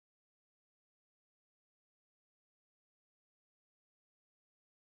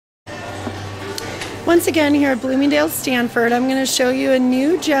Once again here at Bloomingdale's Stanford, I'm going to show you a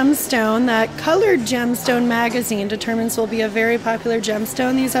new gemstone that Colored Gemstone magazine determines will be a very popular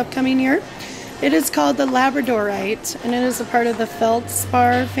gemstone these upcoming year. It is called the Labradorite, and it is a part of the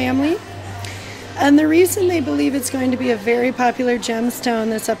Feldspar family. And the reason they believe it's going to be a very popular gemstone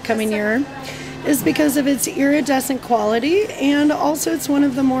this upcoming year is because of its iridescent quality, and also it's one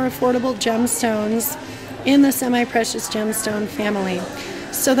of the more affordable gemstones in the semi-precious gemstone family.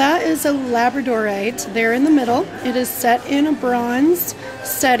 So that is a Labradorite there in the middle. It is set in a bronze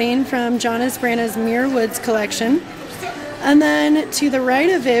setting from Brana's Muir Woods collection. And then to the right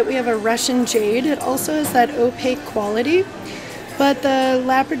of it, we have a Russian Jade. It also has that opaque quality, but the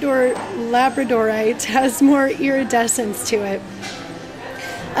Labradorite has more iridescence to it.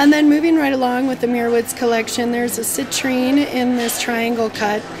 And then moving right along with the Muir Woods collection, there's a Citrine in this triangle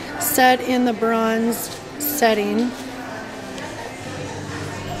cut, set in the bronze setting.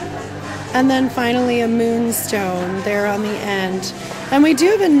 And then finally a Moonstone there on the end. And we do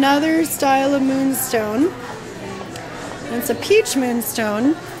have another style of Moonstone. It's a peach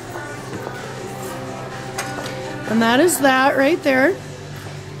Moonstone. And that is that right there.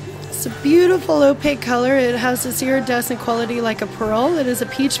 It's a beautiful opaque color. It has this iridescent quality like a pearl. It is a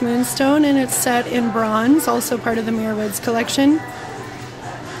peach Moonstone, and it's set in bronze, also part of the Muir Woods collection.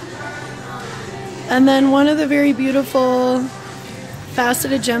 And then one of the very beautiful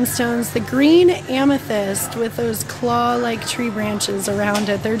faceted gemstones, the green Amethyst with those claw-like tree branches around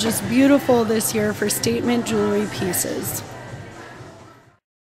it. They're just beautiful this year for statement jewelry pieces.